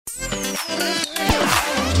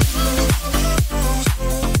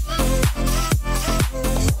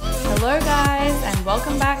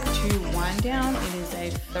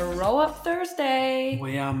Throw Up Thursday.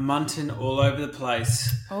 We are munting all over the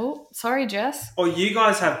place. Oh, sorry, Jess. Oh, you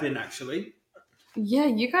guys have been actually. Yeah,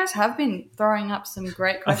 you guys have been throwing up some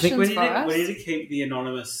great I think questions for us. we need to keep the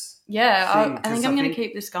anonymous. Yeah, thing, I think I'm going to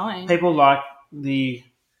keep this going. People like the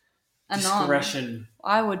Anon. discretion.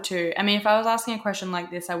 I would too. I mean, if I was asking a question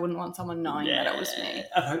like this, I wouldn't want someone knowing that it was me.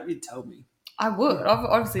 I hope you'd tell me. I would. I'd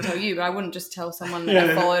obviously tell you, but I wouldn't just tell someone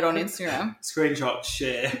that I followed on Instagram. Screenshot,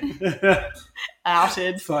 share.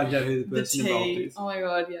 Outed. Find out who the The person involved tea. is. Oh my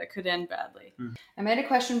god, yeah, it could end badly. I made a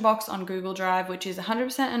question box on Google Drive, which is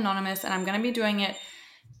 100% anonymous, and I'm going to be doing it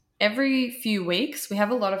every few weeks. We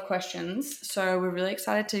have a lot of questions, so we're really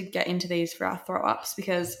excited to get into these for our throw-ups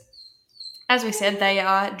because, as we said, they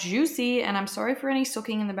are juicy, and I'm sorry for any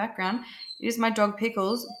sucking in the background. It is my dog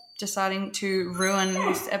Pickles deciding to ruin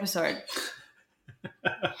this episode.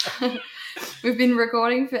 We've been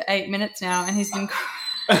recording for 8 minutes now, and he's been...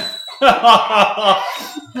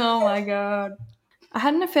 Oh my god. I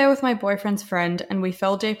had an affair with my boyfriend's friend, and we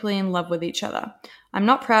fell deeply in love with each other. I'm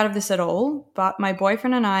not proud of this at all, but my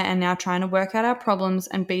boyfriend and I are now trying to work out our problems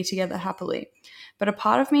and be together happily. But a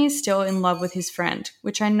part of me is still in love with his friend,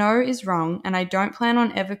 which I know is wrong, and I don't plan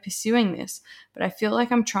on ever pursuing this, but I feel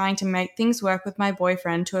like I'm trying to make things work with my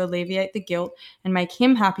boyfriend to alleviate the guilt and make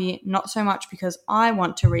him happy, not so much because I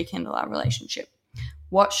want to rekindle our relationship.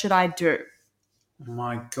 What should I do? Oh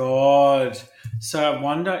my god. So I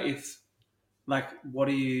wonder if, what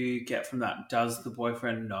do you get from that? Does the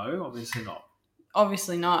boyfriend know? Obviously not.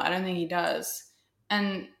 Obviously not. I don't think he does.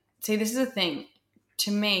 And see, this is the thing.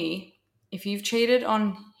 To me, if you've cheated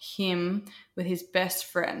on him with his best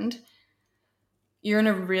friend, you're in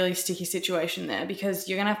a really sticky situation there because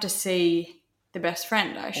you're going to have to see the best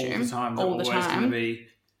friend, I assume. All the time. They're always going to be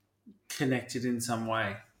connected in some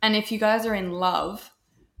way. And if you guys are in love,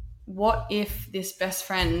 what if this best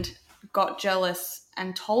friend got jealous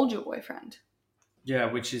and told your boyfriend? Yeah,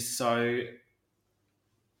 which is so...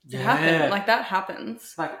 It happened. That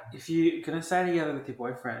happens. If you're going to stay together with your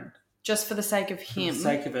boyfriend... Just for the sake of him. For the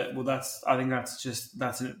sake of it. Well, I think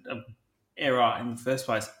that's an error in the first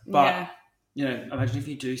place. But, imagine if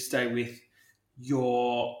you do stay with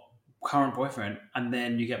your current boyfriend and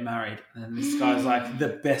then you get married and then this guy's like the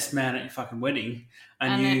best man at your fucking wedding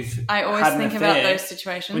and I always think about those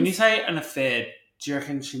situations. When you say an affair, do you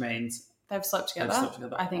reckon she means... They've slept together?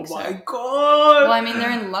 I think so. Oh my god! Well, I mean,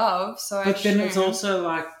 they're in love, so But then it's also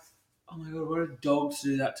like, oh my god, what a dog to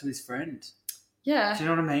do that to his friend. Yeah. Do you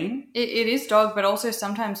know what I mean? It is dog, but also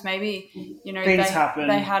sometimes maybe, things happen.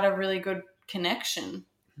 They had a really good connection.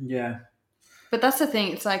 Yeah. But that's the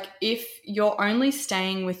thing. It's like if you're only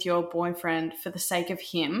staying with your boyfriend for the sake of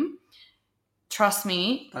him, trust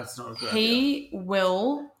me, that's not a good idea.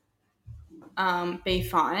 Will be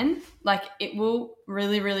fine. It will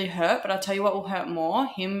really, really hurt, but I'll tell you what will hurt more,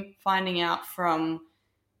 him finding out from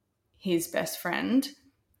his best friend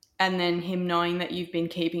and then him knowing that you've been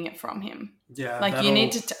keeping it from him. Yeah. You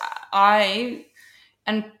need to... I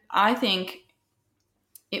think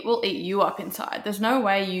it will eat you up inside. There's no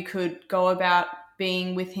way you could go about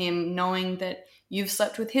being with him knowing that you've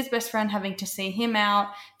slept with his best friend, having to see him out,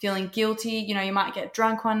 feeling guilty. You might get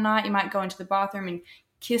drunk one night. You might go into the bathroom and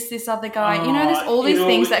kiss this other guy. There's all these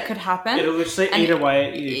things that could happen. It'll literally eat away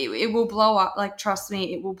at you. It will blow up. Trust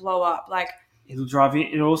me, it will blow up. It'll drive you.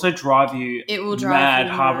 It'll also drive you. It will drive mad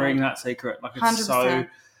you harboring that secret. It's 100%.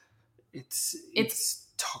 It's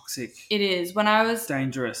toxic. It is. When I was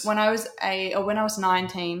dangerous. When I was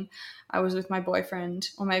 19, I was with my boyfriend,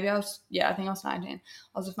 or maybe I think I was 19.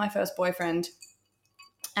 I was with my first boyfriend,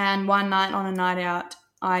 and one night on a night out,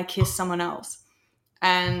 I kissed someone else,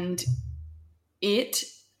 and it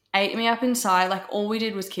ate me up inside. All we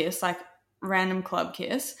did was kiss, random club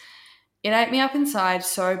kiss. It ate me up inside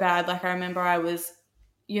so bad. I remember I was,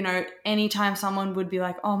 anytime someone would be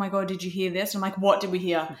like, oh my God, did you hear this? And I'm like, what did we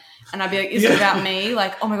hear? And I'd be like, is it about me?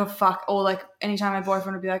 Oh my God, fuck. Or anytime my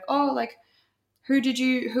boyfriend would be like, oh,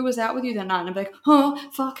 who was out with you that night? And I'd be like, oh,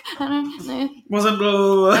 fuck. I don't know. Wasn't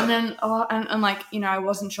blue. And then, I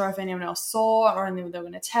wasn't sure if anyone else saw or they were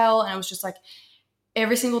going to tell. And it was just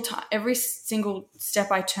every single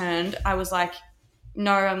step I turned, I was like,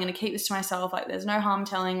 no, I'm going to keep this to myself. There's no harm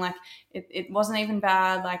telling. It wasn't even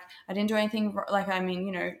bad. I didn't do anything.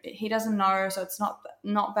 He doesn't know, so it's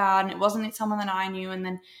not bad. And it wasn't someone that I knew. And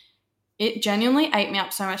then it genuinely ate me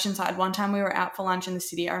up so much inside. One time we were out for lunch in the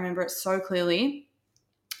city. I remember it so clearly.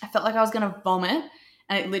 I felt like I was going to vomit,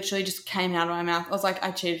 and it literally just came out of my mouth. I was like,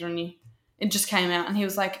 I cheated on you. It just came out, and he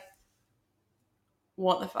was like,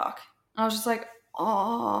 what the fuck? I was just like,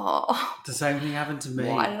 oh. The same thing happened to me.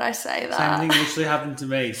 Why did I say that? Same thing literally happened to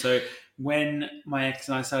me. So when my ex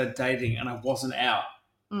and I started dating and I wasn't out,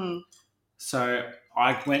 So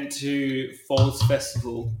I went to Falls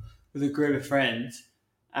Festival with a group of friends,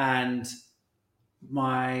 and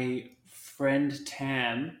my friend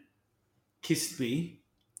Tam kissed me.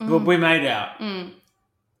 Well, we made out. And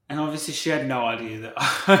obviously she had no idea that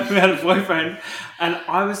I had a boyfriend. And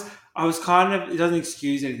I was kind of, it doesn't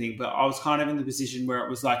excuse anything, but I was kind of in the position where it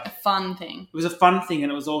was like... a fun thing. It was a fun thing,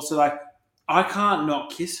 and it was also like, I can't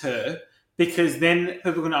not kiss her because then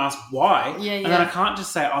people are going to ask why. Yeah, and then I can't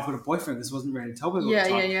just say, I've got a boyfriend, because I wasn't ready to tell people at the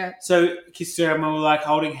time. Yeah. So kissed her, and we were like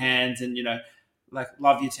holding hands and, like,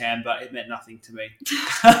 love you, Tam, but it meant nothing to me.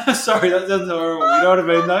 Sorry, that sounds horrible. You know what I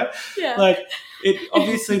mean, though? Yeah. Like, it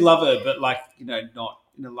obviously love her, but, like, not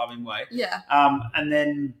in a loving way. Yeah. And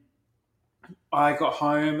then I got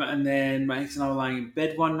home, and then my ex and I were laying in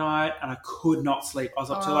bed one night, and I could not sleep. I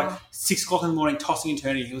was up till like 6 o'clock in the morning, tossing and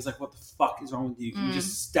turning. He was like, "What the fuck is wrong with you? Can you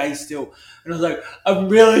just stay still?" And I was like, "I'm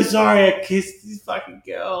really sorry. I kissed this fucking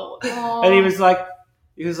girl." Aww. And he was like,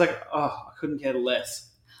 "Oh, I couldn't care less."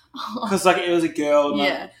 Because like it was a girl, and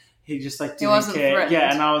like, he just like didn't care. Threatened.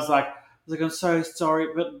 Yeah, and I was like, "I'm so sorry,"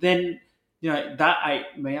 but then that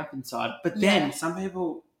ate me up inside. But then some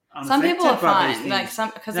people are fine, like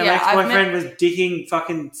because my ex-boyfriend was dicking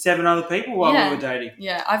fucking 7 other people while we were dating.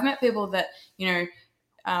 Yeah, I've met people that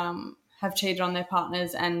have cheated on their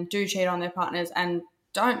partners and do cheat on their partners and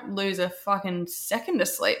don't lose a fucking second of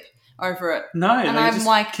sleep over it. No, and I'm just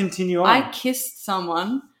like, continue on. I kissed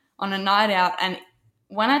someone on a night out, and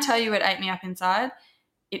when I tell you it ate me up inside,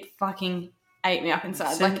 it fucking ate me up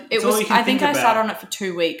inside. Like it was. I think I sat on it for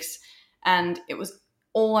 2 weeks, and it was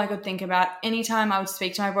all I could think about. Anytime I would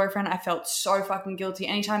speak to my boyfriend, I felt so fucking guilty.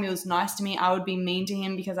 Anytime he was nice to me, I would be mean to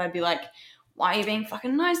him because I'd be like, "Why are you being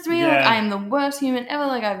fucking nice to me? Like I am the worst human ever.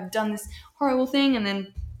 Like I've done this horrible thing." And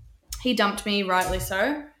then he dumped me, rightly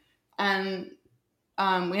so, and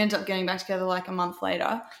we ended up getting back together like a month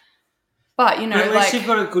later. But, but at least you've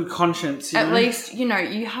got a good conscience. At least,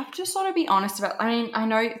 you have to sort of be honest about... I mean, I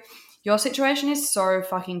know your situation is so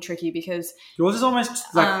fucking tricky because... Yours is almost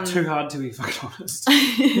like too hard to be fucking honest.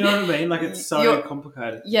 You know what I mean? Like it's so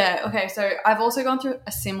complicated. Yeah, okay. So I've also gone through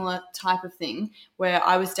a similar type of thing where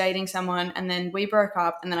I was dating someone and then we broke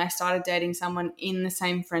up and then I started dating someone in the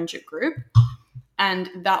same friendship group. And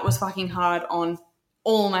that was fucking hard on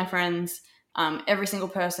all my friends, every single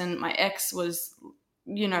person. My ex was,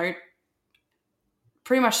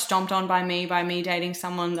 pretty much stomped on by me dating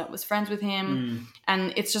someone that was friends with him.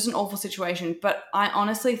 And it's just an awful situation. But I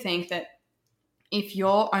honestly think that if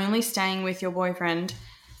you're only staying with your boyfriend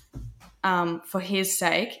for his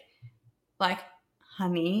sake, like,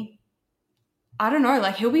 honey, I don't know,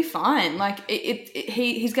 like he'll be fine. Like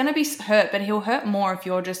he's going to be hurt, but he'll hurt more if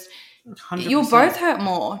you're just... 100%. You'll both hurt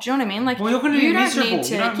more. Do you know what I mean? Like, well, you're going to be miserable.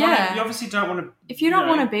 You obviously don't want to... If you don't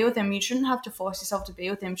want to be with him, you shouldn't have to force yourself to be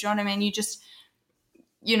with him. Do you know what I mean? You just...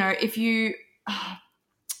 if you...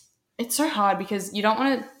 it's so hard because you don't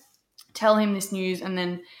want to tell him this news and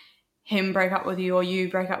then him break up with you or you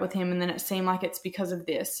break up with him and then it seem like it's because of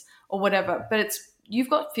this or whatever. But you've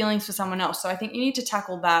got feelings for someone else. So I think you need to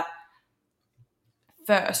tackle that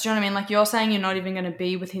first. Do you know what I mean? Like you're saying you're not even going to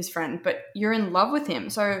be with his friend, but you're in love with him.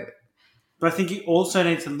 So... But I think you also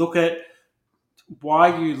need to look at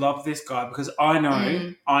why you love this guy because I know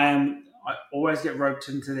I always get roped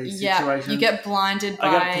into these situations. You get blinded by...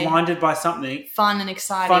 I get blinded by something. Fun and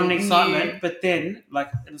excitement. New. But then, like,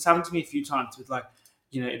 it's happened to me a few times with, like,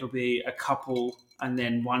 it'll be a couple and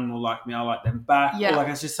then one will like me, I like them back. Yeah. Or, like,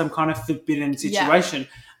 it's just some kind of forbidden situation. Yeah.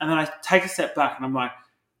 And then I take a step back and I'm like...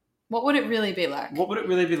 What would it really be like? What would it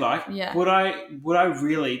really be like? Yeah. Would I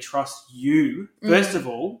really trust you, first of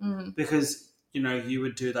all, because, you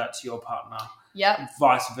would do that to your partner. Yeah.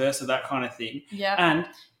 Vice versa, that kind of thing. Yeah. And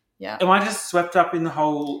am I just swept up in the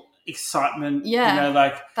whole excitement? Yeah.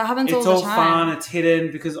 Like that happens it's all the time. Fun, it's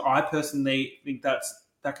hidden because I personally think that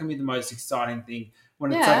can be the most exciting thing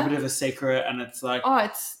when it's like a bit of a secret and it's like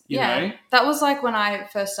you know. That was like when I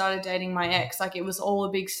first started dating my ex, like it was all a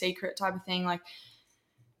big secret type of thing, like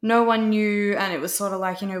no one knew and it was sort of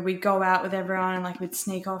like, we'd go out with everyone and like we'd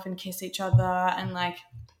sneak off and kiss each other and like,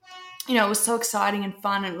 it was so exciting and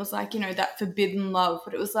fun and it was like, that forbidden love.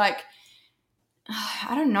 But it was like,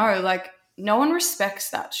 I don't know, like no one respects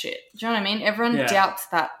that shit. Do you know what I mean? Everyone doubts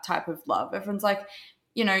that type of love. Everyone's like,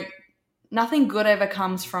 nothing good ever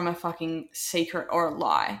comes from a fucking secret or a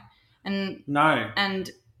lie. And no. And,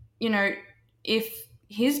 if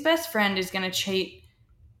his best friend is going to cheat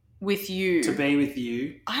with you. To be with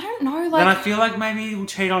you. I don't know. Then I feel like maybe he'll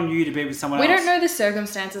cheat on you to be with someone else. We don't know the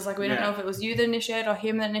circumstances. Like, we don't know if it was you that initiated or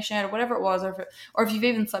him that initiated or whatever it was, or if you've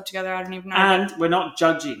even slept together. I don't even know. And we're not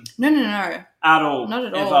judging. No. At all. Not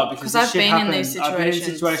at ever, all. Because I've been in these situations. I've been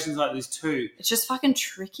in situations like this too. It's just fucking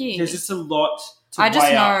tricky. There's just a lot to I just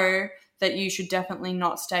weigh know that you should definitely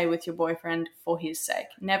not stay with your boyfriend for his sake.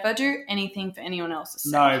 Never do anything for anyone else's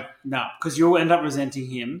sake. No, because you'll end up resenting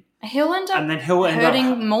him. He'll end up and then he'll end hurting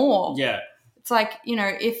up more. Yeah. It's like,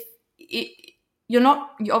 if you're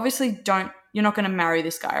not going to marry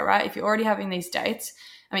this guy, right? If you're already having these dates,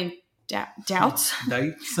 doubts.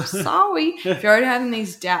 Dates. Sorry. If you're already having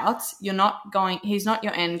these doubts, he's not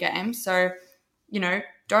your end game. So,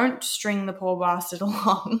 don't string the poor bastard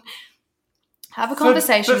along. Have a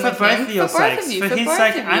conversation with him. For both of your sakes. For his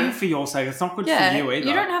sake and for your sake. It's not good for you either.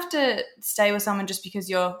 You don't have to stay with someone just because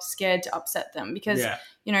you're scared to upset them. Because,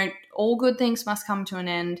 all good things must come to an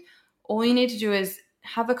end. All you need to do is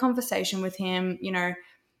have a conversation with him,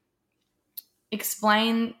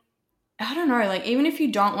 explain, I don't know, like, even if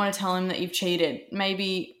you don't want to tell him that you've cheated,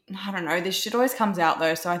 maybe, I don't know, this shit always comes out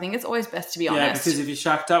though, so I think it's always best to be honest. Yeah, because if you're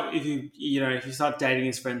shacked up, if you start dating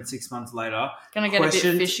his friend 6 months later, gonna get a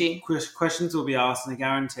bit fishy. Questions will be asked, and I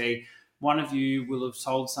guarantee one of you will have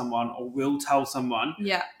told someone or will tell someone.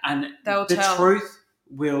 Yeah. And the truth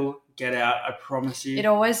will get out, I promise you. It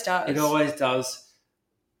always does. It always does.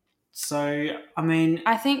 So,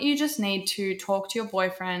 I think you just need to talk to your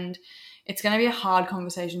boyfriend. It's going to be a hard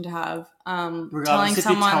conversation to have. Regardless if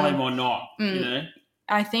you tell him or not,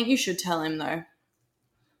 I think you should tell him though.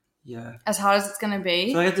 Yeah. As hard as it's going to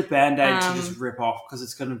be. So I get the Band-Aid to just rip off because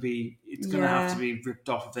it's going to have to be ripped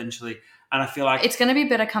off eventually. And I feel like it's going to be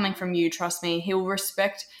better coming from you, trust me. He'll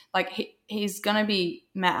respect, like he's going to be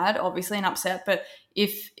mad, obviously, and upset. But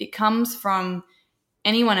if it comes from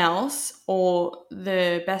anyone else or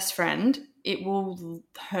the best friend, it will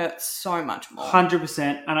hurt so much more.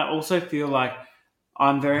 100%. And I also feel like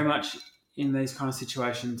I'm very much in these kind of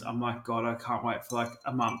situations. I'm like, God, I can't wait for like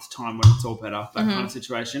a month's time when it's all better. That kind of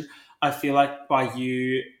situation. I feel like by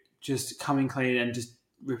you just coming clean and just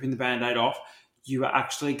ripping the Band-Aid off, you are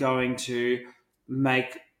actually going to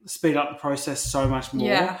speed up the process so much more.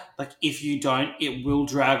 Yeah. Like if you don't, it will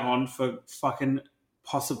drag on for fucking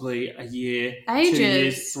possibly a year, ages. 2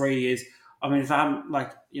 years, 3 years. If I'm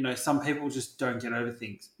like, some people just don't get over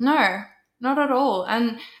things. No, not at all.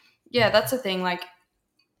 And yeah, that's the thing. Like,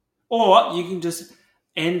 or you can just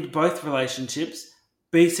end both relationships,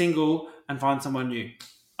 be single, and find someone new.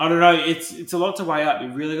 I don't know. It's a lot to weigh up. You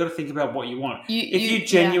really got to think about what you want. If you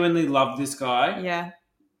genuinely love this guy,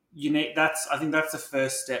 I think that's the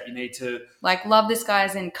first step. You need to love this guy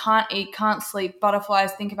as in can't eat, can't sleep,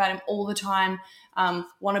 butterflies, think about him all the time,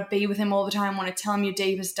 want to be with him all the time, want to tell him your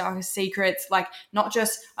deepest, darkest secrets. Like, not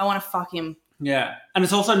just I want to fuck him. Yeah, and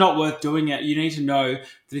it's also not worth doing it. You need to know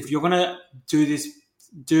that if you're gonna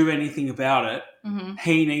do anything about it,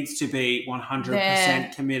 he needs to be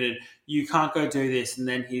 100% committed. You can't go do this and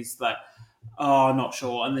then he's like, oh, not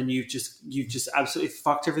sure, and then you've just absolutely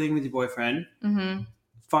fucked everything with your boyfriend.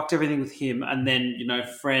 Fucked everything with him, and then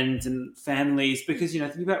friends and families, because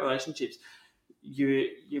think about relationships. Your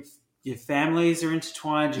families are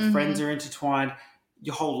intertwined, your friends are intertwined,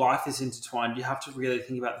 your whole life is intertwined. You have to really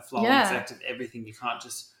think about the flow and effect of everything. You can't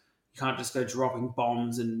just go dropping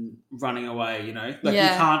bombs and running away. You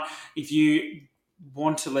can't. If you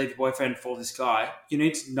want to leave your boyfriend for this guy, you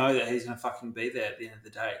need to know that he's going to fucking be there at the end of the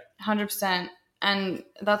day. 100%, and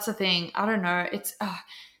that's the thing. I don't know. It's.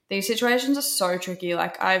 These situations are so tricky.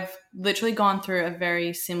 Like, I've literally gone through a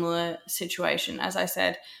very similar situation, as I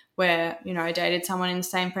said, where, I dated someone in the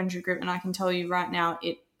same friendship group, and I can tell you right now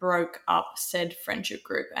it broke up said friendship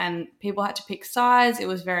group, and people had to pick sides. It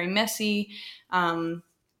was very messy. I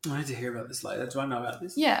need to hear about this later. Do I know about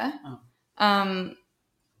this? Yeah. Oh.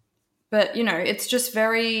 But, it's just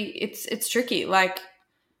it's tricky. Like,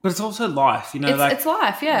 but it's also life, it's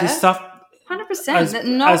life, yeah. This stuff...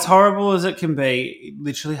 100%. As horrible as it can be, it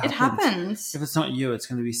literally happens. It happens. If it's not you, it's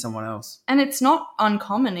going to be someone else. And it's not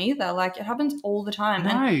uncommon either. Like, it happens all the time. No.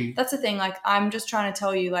 And that's the thing. Like, I'm just trying to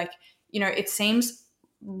tell you, like, it seems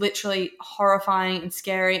literally horrifying and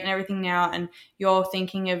scary and everything now, and you're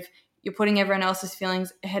putting everyone else's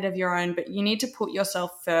feelings ahead of your own, but you need to put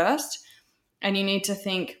yourself first, and you need to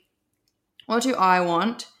think, what do I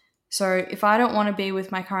want? So if I don't want to be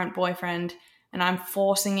with my current boyfriend and I'm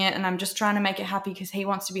forcing it and I'm just trying to make it happy because he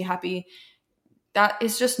wants to be happy, that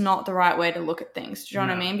is just not the right way to look at things. Do you know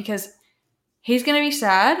what I mean? Because he's going to be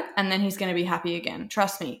sad and then he's going to be happy again.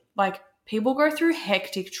 Trust me. Like, people go through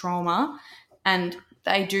hectic trauma and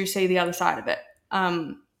they do see the other side of it.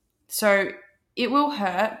 So it will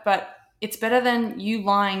hurt, but it's better than you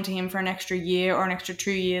lying to him for an extra year or an extra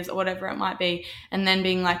 2 years or whatever it might be, and then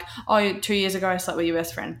being like, oh, 2 years ago I slept with your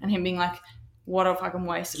best friend, and him being like, what a fucking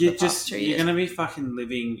waste of the past 2 years. You're going to be fucking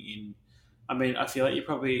living in, I mean, I feel like you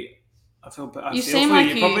probably, you're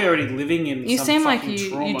probably already living in you some seem like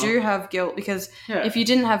trauma. you do have guilt, because if you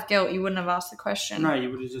didn't have guilt, you wouldn't have asked the question. No,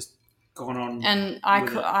 you would have just gone on. And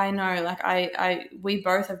I know, like, we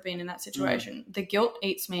both have been in that situation. The guilt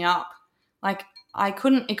eats me up. Like,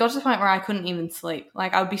 it got to the point where I couldn't even sleep.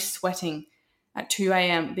 Like, I would be sweating at 2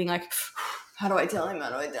 a.m. being like, how do I tell him?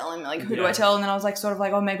 Like, who do I tell? And then I was like, sort of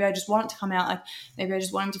like, oh, maybe I just want it to come out. Like, maybe I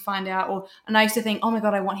just want him to find out. And I used to think, oh my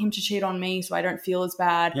God, I want him to cheat on me so I don't feel as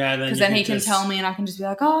bad. Yeah, because then he can tell me and I can just be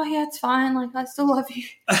like, oh yeah, it's fine. Like, I still love you.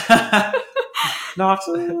 No,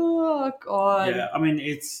 oh God. Yeah, I mean,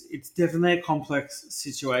 it's definitely a complex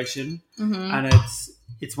situation, mm-hmm. and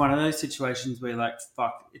it's one of those situations where, like,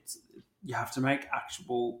 you have to make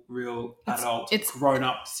actual, real adult,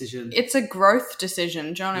 grown-up decisions. It's a growth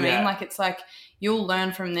decision. Do you know what I mean? Like, it's like, you'll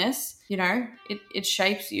learn from this. You know, it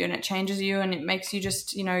shapes you and it changes you and it makes you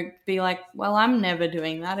just, you know, be like, well, I'm never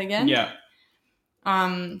doing that again. Yeah.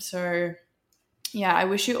 So, yeah, I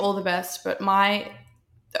wish you all the best. But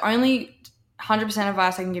the only 100%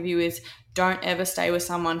 advice I can give you is don't ever stay with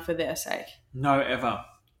someone for their sake. No, ever.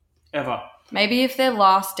 Ever. Maybe if their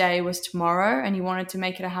last day was tomorrow and you wanted to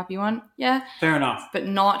make it a happy one, yeah. Fair enough. But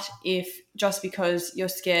not just because you're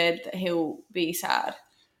scared that he'll be sad.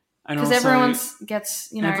 Because everyone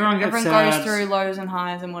goes through lows and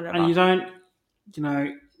highs and whatever. And you don't, you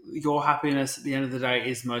know, your happiness at the end of the day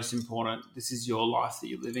is most important. This is your life that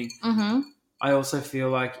you're living. Mm-hmm. I also feel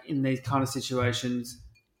like in these kind of situations,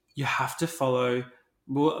 you have to follow.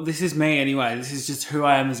 Well, this is me anyway. This is just who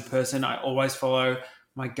I am as a person. I always follow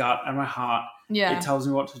my gut and my heart. Yeah. It tells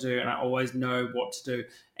me what to do and I always know what to do.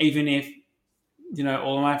 Even if, you know,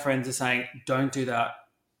 all of my friends are saying, don't do that.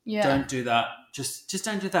 Yeah. Don't do that. Just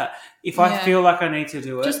don't do that. If I feel like I need to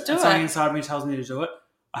do it, just do something inside me tells me to do it,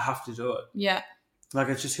 I have to do it. Yeah. Like,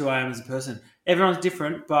 it's just who I am as a person. Everyone's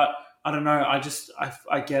different, but I don't know. I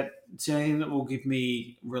get, it's the only thing that will give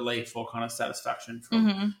me relief or kind of satisfaction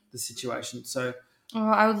from the situation. So, oh,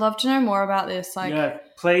 I would love to know more about this. Like, yeah,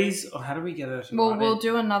 please. Or how do we get it? We'll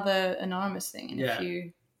do another anonymous thing in a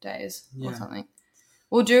few days or something.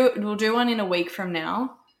 We'll do one in a week from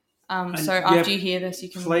now. So after you hear this, you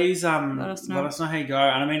can please let us know how you go.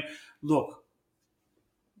 And I mean, look,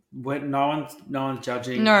 no one's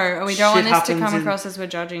judging. No, we don't want this to come across as we're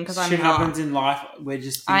judging, because I'm not. Shit happens in life. We're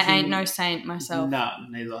just thinking, I ain't no saint myself. Nah,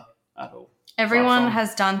 neither at all. Everyone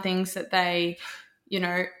has done things that they, you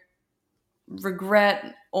know,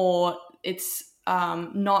 regret, or it's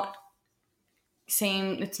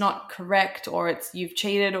it's not correct, or you've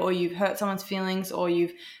cheated, or you've hurt someone's feelings, or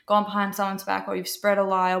you've gone behind someone's back, or you've spread a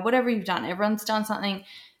lie, or whatever you've done. Everyone's done something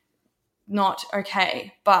not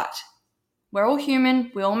okay, but we're all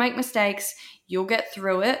human. We all make mistakes. You'll get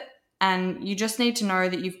through it, and you just need to know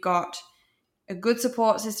that you've got a good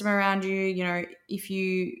support system around you. You know, if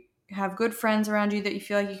you have good friends around you that you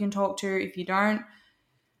feel like you can talk to, if you don't,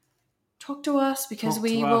 talk to us, because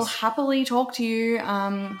we will happily talk to you.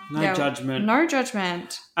 No judgment. No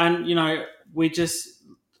judgment. And, you know, we just,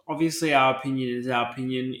 obviously our opinion is our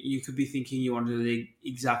opinion. You could be thinking you want to do the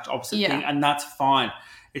exact opposite thing, and that's fine.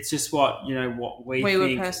 It's just what we think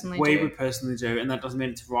would personally do. And that doesn't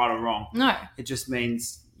mean it's right or wrong. No. It just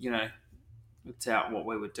means, you know, it's out what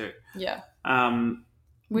we would do. Yeah.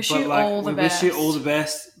 Wish you all the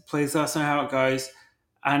best. Please let us know how it goes.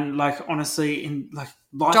 And, like, honestly, in, like,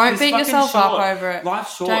 life don't beat yourself up over it.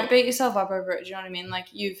 Life's short. Don't beat yourself up over it. Do you know what I mean? Like,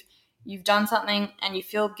 you've done something and you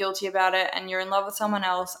feel guilty about it, and you're in love with someone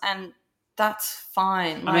else, and that's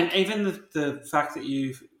fine. I mean, even the fact that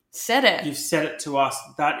you've said it to us,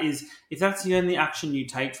 that is, if that's the only action you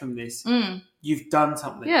take from this, you've done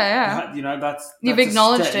something. Yeah. You know, that's you've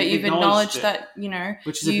acknowledged it. You've acknowledged that, you know,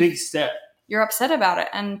 which is a big step. You're upset about it,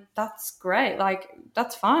 and that's great. Like,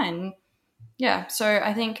 that's fine. Yeah. So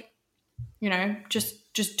I think, you know, just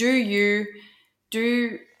do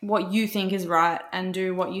what you think is right, and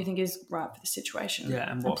do what you think is right for the situation.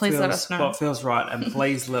 Yeah, and please let us know what feels right, and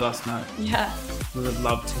please let us know. Yeah, we would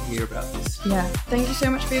love to hear about this. Yeah, thank you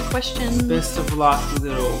so much for your questions. Best of luck with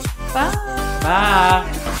it all. Bye.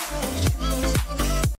 Bye.